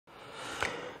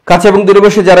কাছে এবং দূরে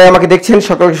বসে যারা আমাকে দেখছেন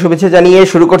সকলকে শুভেচ্ছা জানিয়ে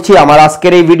শুরু করছি আমার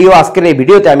আজকের এই ভিডিও। আজকের এই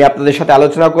ভিডিওতে আমি আপনাদের সাথে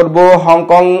আলোচনা করব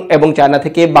হংকং এবং চায়না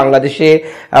থেকে বাংলাদেশে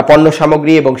পণ্য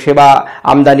সামগ্রী এবং সেবা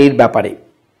আমদানির ব্যাপারে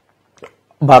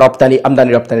বা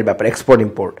আমদানি রপ্তানির ব্যাপারে, এক্সপোর্ট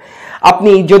ইম্পোর্ট।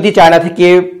 আপনি যদি চায়না থেকে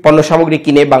পণ্য সামগ্রী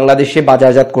কিনে বাংলাদেশে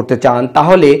বাজারজাত করতে চান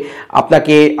তাহলে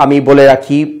আপনাকে আমি বলে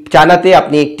রাখি, চায়নাতে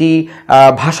আপনি একটি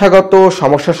ভাষাগত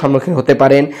সমস্যার সম্মুখীন হতে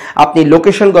পারেন, আপনি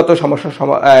লোকেশনগত সমস্যার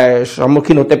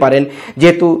সম্মুখীন হতে পারেন।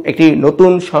 যেহেতু একটি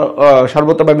নতুন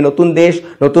সর্বতভাবে নতুন দেশ,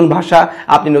 নতুন ভাষা,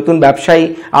 আপনি নতুন ব্যবসায়ী,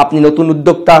 আপনি নতুন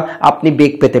উদ্যোক্তা, আপনি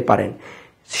বেগ পেতে পারেন।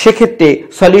 সেক্ষেত্রে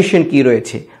সলিউশন কি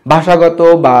রয়েছে? ভাষাগত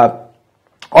বা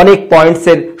অনেক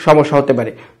পয়েন্টসের সমস্যা হতে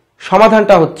পারে।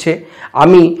 সমাধানটা হচ্ছে,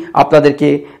 আমি আপনাদেরকে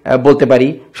বলতে পারি,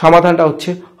 সমাধানটা হচ্ছে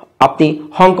আপনি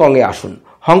হংকংয়ে আসুন।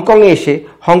 হংকংয়ে এসে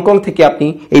হংকং থেকে আপনি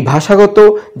এই ভাষাগত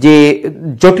যে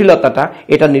জটিলতাটা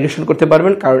এটা নিরসন করতে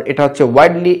পারবেন, কারণ এটা হচ্ছে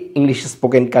ওয়াইডলি ইংলিশ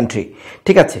স্পোকেন কান্ট্রি,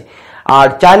 ঠিক আছে। আর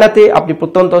চায়নাতে আপনি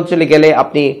প্রত্যন্ত অঞ্চলে গেলে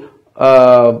আপনি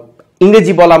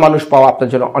ইংরেজি বলা মানুষ পাওয়া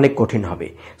আপনার জন্য অনেক কঠিন হবে।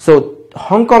 সো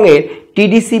হংকংয়ের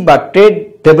টিডিসি বা ট্রেড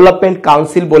ডেভেলপমেন্ট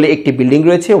কাউন্সিল বলে একটি বিল্ডিং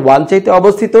রয়েছে, ওয়ানচাইতে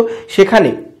অবস্থিত।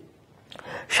 সেখানে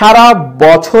সারা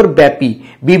বছর ব্যাপী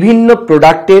বিভিন্ন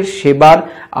প্রোডাক্টের সেবার,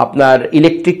 আপনার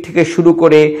ইলেকট্রিক থেকে শুরু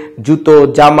করে জুতো,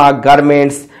 জামা,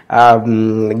 গার্মেন্টস,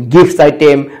 গিফটস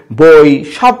আইটেম, বই,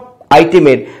 সব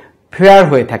আইটেমের ফেয়ার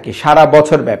হয়ে থাকে সারা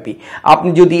বছর ব্যাপী। আপনি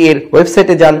যদি এর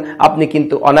ওয়েবসাইটে যান আপনি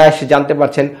কিন্তু অনায়াসে জানতে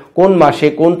পারছেন কোন মাসে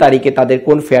কোন তারিখে তাদের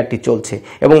কোন ফেয়ারটি চলছে।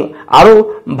 এবং আরও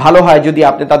ভালো হয় যদি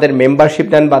আপনি তাদের মেম্বারশিপ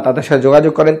নেন বা তাদের সাথে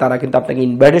যোগাযোগ করেন, তারা কিন্তু আপনাকে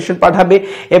ইনভাইটেশন পাঠাবে,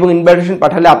 এবং ইনভাইটেশন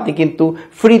পাঠালে আপনি কিন্তু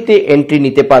ফ্রিতে এন্ট্রি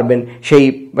নিতে পারবেন সেই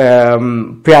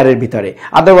ফেয়ারের ভিতরে।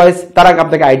 আদারওয়াইজ তারা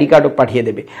আপনাকে আইডি কার্ডও পাঠিয়ে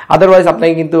দেবে। আদারওয়াইজ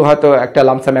আপনাকে কিন্তু হয়তো একটা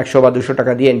লামসাম 100 বা 200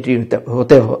 টাকা দিয়ে এন্ট্রি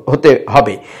হতে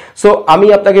হবে। সো আমি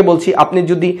আপনাকে বলছি, আপনি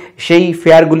যদি সেই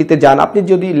ফেয়ারগুলিতে যান, আপনি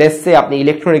যদি লেটসে আপনি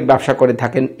ইলেকট্রনিক ব্যবসা করে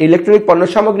থাকেন, ইলেকট্রনিক পণ্য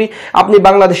সামগ্রী আপনি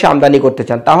বাংলাদেশে আমদানি করতে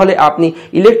চান, তাহলে আপনি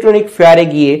ইলেকট্রনিক ফেয়ারে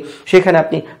গিয়ে সেখানে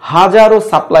আপনি হাজারো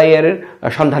সাপ্লায়ারের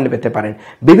সন্ধান পেতে পারেন।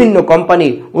 বিভিন্ন কোম্পানি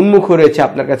উন্মুখ রয়েছে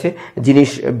আপনার কাছে জিনিস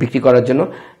বিক্রি করার জন্য,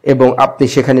 এবং আপনি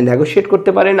সেখানে নেগোশিয়েট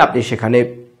করতে পারেন, আপনি সেখানে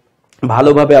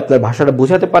ভালোভাবে আপনার ভাষাটা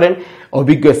বোঝাতে পারেন।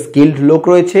 অভিজ্ঞ স্কিল্ড লোক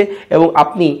রয়েছে, এবং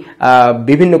আপনি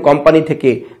বিভিন্ন কোম্পানি থেকে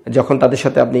যখন তাদের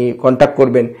সাথে আপনি কন্ট্যাক্ট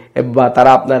করবেন বা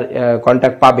তারা আপনার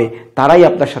কন্ট্যাক্ট পাবে, তারাই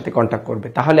আপনার সাথে কন্ট্যাক্ট করবে।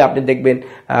 তাহলে আপনি দেখবেন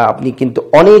আপনি কিন্তু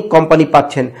অনেক কোম্পানি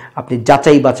পাচ্ছেন আপনি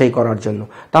যাচাই বাছাই করার জন্য।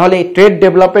 তাহলে ট্রেড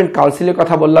ডেভেলপমেন্ট কাউন্সিলের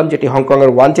কথা বললাম, যেটি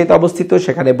হংকংয়ের ওয়ানচাইতে অবস্থিত।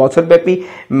 সেখানে বছরব্যাপী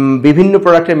বিভিন্ন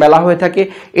প্রোডাক্টের মেলা হয়ে থাকে।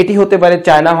 এটি হতে পারে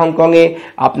চায়না হংকংয়ে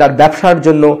আপনার ব্যবসার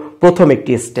জন্য প্রথম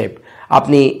একটি স্টেপ।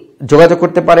 আপনি যোগাযোগ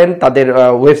করতে পারেন, তাদের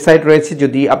ওয়েবসাইট রয়েছে।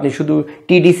 যদি আপনি শুধু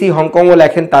টিডিসি হংকংও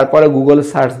লেখেন, তারপরে গুগল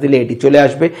সার্চ দিলে এটি চলে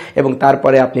আসবে, এবং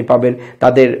তারপরে আপনি পাবেন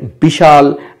তাদের বিশাল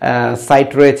সাইট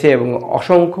রয়েছে এবং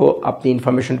অসংখ্য আপনি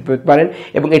ইনফরমেশন পেতে পারেন,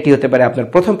 এবং এটি হতে পারে আপনার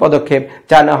প্রথম পদক্ষেপ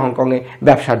চায়না হংকংয়ে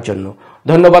ব্যবসার জন্য।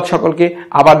 ধন্যবাদ সকলকে।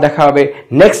 আবার দেখা হবে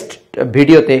নেক্সট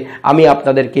ভিডিওতে। আমি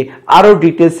আপনাদেরকে আরও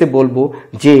ডিটেলসে বলবো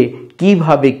যে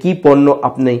কিভাবে কি পণ্য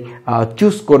আপনি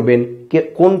চুজ করবেন,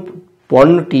 কোন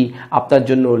পণ্যটি আপনার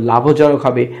জন্য লাভজনক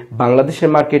হবে বাংলাদেশের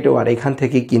মার্কেটেও আর এখান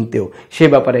থেকে কিনতেও, সে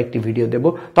ব্যাপারে একটি ভিডিও দেব।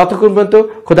 ততক্ষণ পর্যন্ত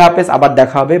খোদা হাফেজ, আবার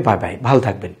দেখা হবে, বাই বাই, ভালো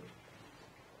থাকবেন।